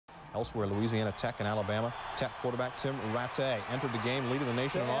Elsewhere, Louisiana Tech and Alabama. Tech quarterback Tim Rattay entered the game, leading the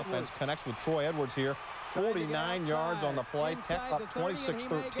nation in offense. Connects with Troy Edwards here. 49 yards on the play. Tech up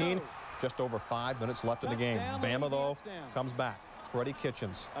 26-13. Just over 5 minutes left in the game. Bama, though, comes back. Freddie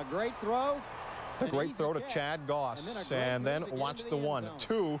Kitchens. A great throw. A great throw to Chad Goss. And then watch the 1,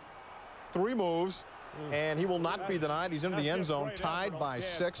 2, 3 moves. And he will not be denied. He's into the end zone, tied by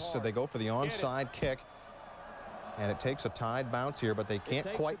 6. So they go for the onside kick. And it takes a tied bounce here, but they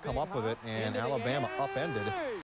can't quite come up with it. And Alabama upended